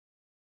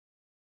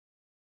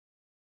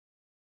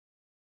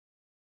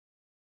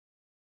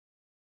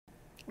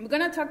I'm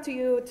going to talk to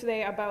you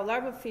today about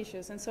larval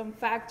fishes and some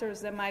factors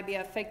that might be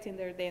affecting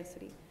their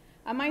density.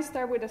 I might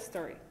start with a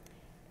story.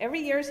 Every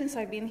year since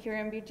I've been here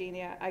in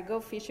Virginia, I go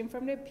fishing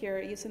from the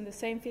pier using the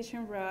same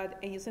fishing rod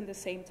and using the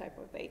same type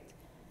of bait.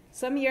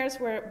 Some years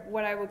were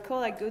what I would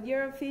call a good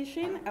year of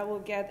fishing. I will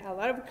get a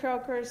lot of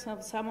croakers,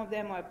 some of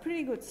them are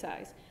pretty good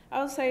size.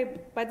 I would say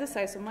by the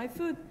size of my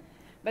foot.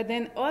 But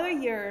then other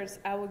years,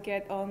 I would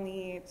get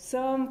only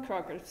some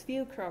croakers,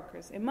 few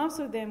croakers, and most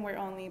of them were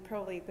only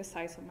probably the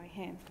size of my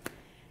hand.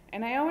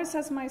 And I always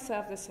ask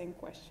myself the same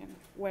question,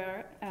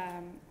 why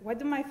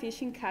do my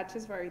fishing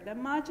catches vary that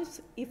much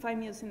if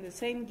I'm using the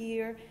same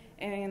gear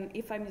and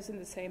if I'm using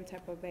the same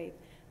type of bait?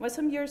 Well,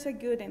 some years are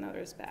good and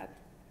others bad.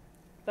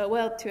 But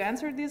well, to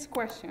answer these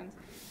questions,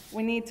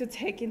 we need to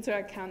take into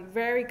account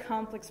very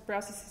complex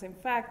processes and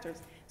factors,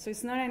 so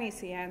it's not an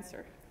easy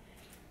answer.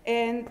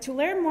 And to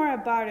learn more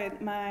about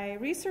it, my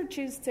research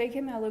is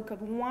taking a look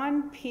at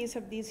one piece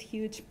of this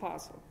huge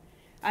puzzle.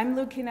 I'm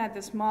looking at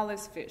the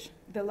smallest fish,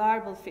 the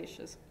larval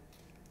fishes.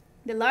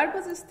 The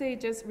larval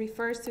stages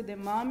refers to the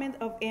moment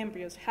of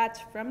embryos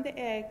hatched from the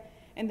egg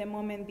and the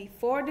moment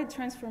before the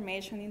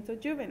transformation into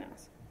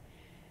juveniles.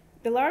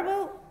 The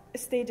larval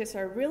stages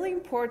are really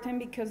important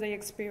because they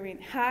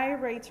experience high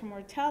rates of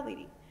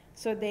mortality,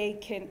 so they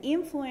can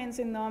influence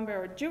the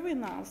number of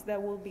juveniles that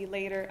will be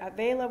later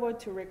available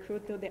to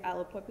recruit to the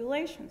adult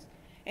populations,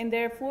 and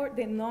therefore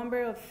the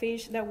number of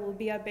fish that will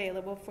be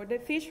available for the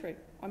fishery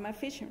or my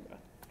fishing rod.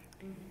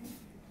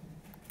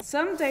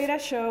 Some data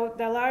show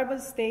the larval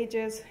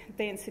stages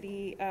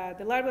density,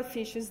 the larval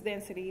fish's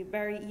density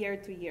vary year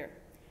to year.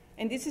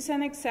 And this is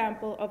an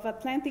example of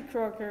Atlantic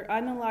croaker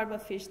and larval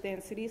fish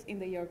densities in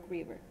the York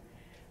River.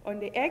 On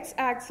the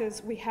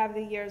x-axis, we have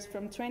the years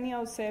from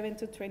 2007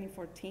 to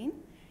 2014.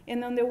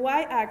 And on the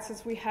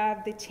y-axis, we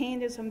have the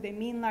changes on the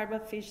mean larval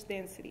fish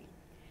density.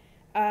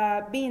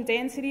 Being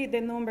density,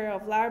 the number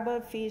of larval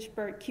fish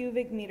per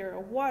cubic meter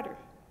of water.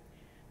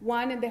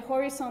 One in the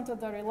horizontal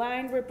dotted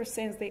line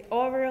represents the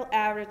overall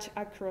average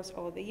across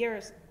all the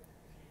years.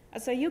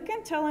 As you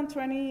can tell in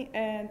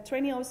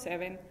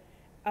 2007,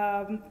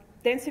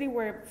 density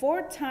were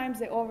 4 times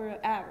the overall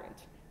average.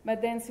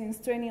 But then since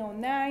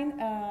 2009,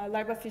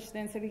 larval fish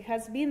density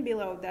has been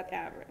below that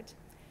average.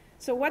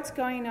 So what's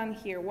going on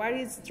here? What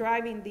is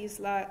driving these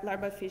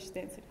larval fish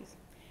densities?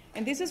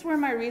 And this is where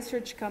my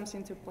research comes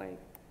into play.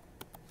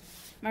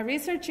 My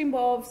research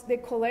involves the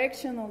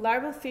collection of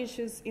larval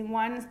fishes in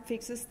one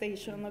fixed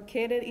station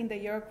located in the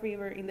York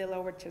River in the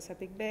lower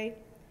Chesapeake Bay.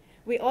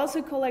 We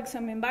also collect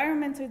some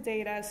environmental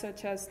data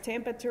such as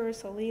temperature,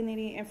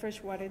 salinity, and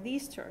freshwater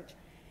discharge.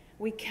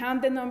 We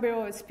count the number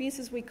of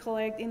species we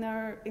collect in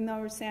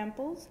our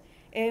samples,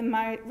 and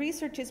my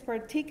research is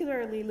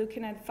particularly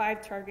looking at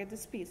 5 target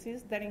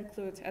species that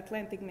includes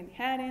Atlantic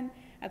Manhattan,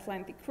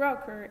 Atlantic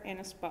croaker, and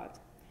a spot.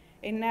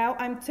 And now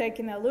I'm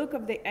taking a look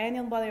at the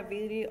annual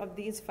variability of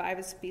these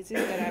 5 species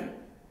that I'm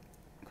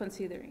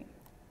considering.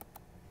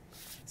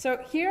 So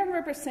here I'm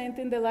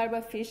representing the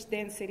larval fish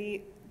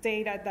density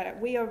data that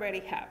we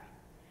already have.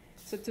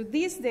 So to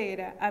this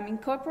data, I'm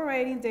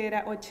incorporating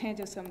data on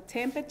changes on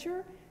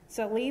temperature,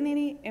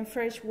 salinity, and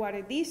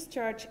freshwater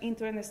discharge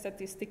into a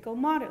statistical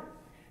model.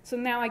 So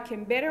now I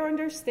can better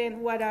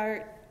understand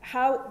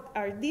how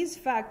are these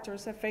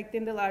factors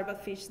affecting the larval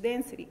fish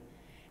density.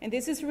 And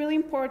this is really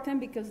important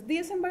because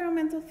these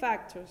environmental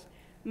factors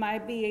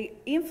might be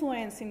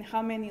influencing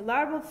how many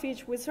larval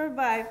fish will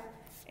survive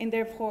and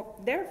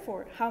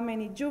therefore how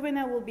many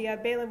juvenile will be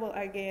available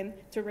again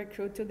to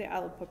recruit to the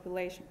adult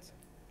populations.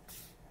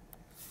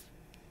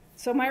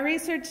 So my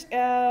research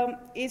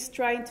is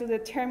trying to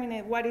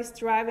determine what is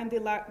driving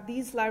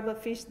these larval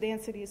fish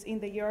densities in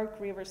the York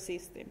River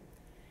system.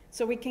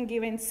 So we can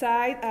give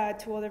insight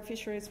to other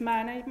fisheries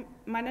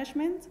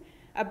management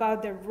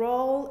about the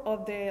role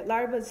of the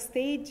larval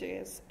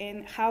stages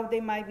and how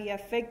they might be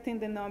affecting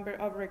the number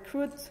of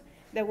recruits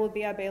that will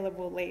be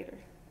available later.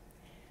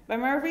 But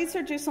my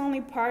research is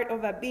only part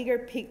of a bigger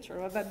picture,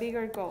 of a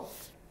bigger goal.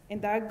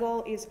 And that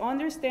goal is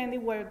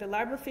understanding where the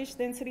larval fish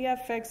density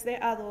affects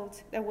the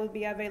adults that will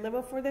be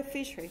available for the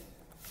fishery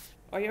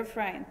or your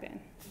frying pan.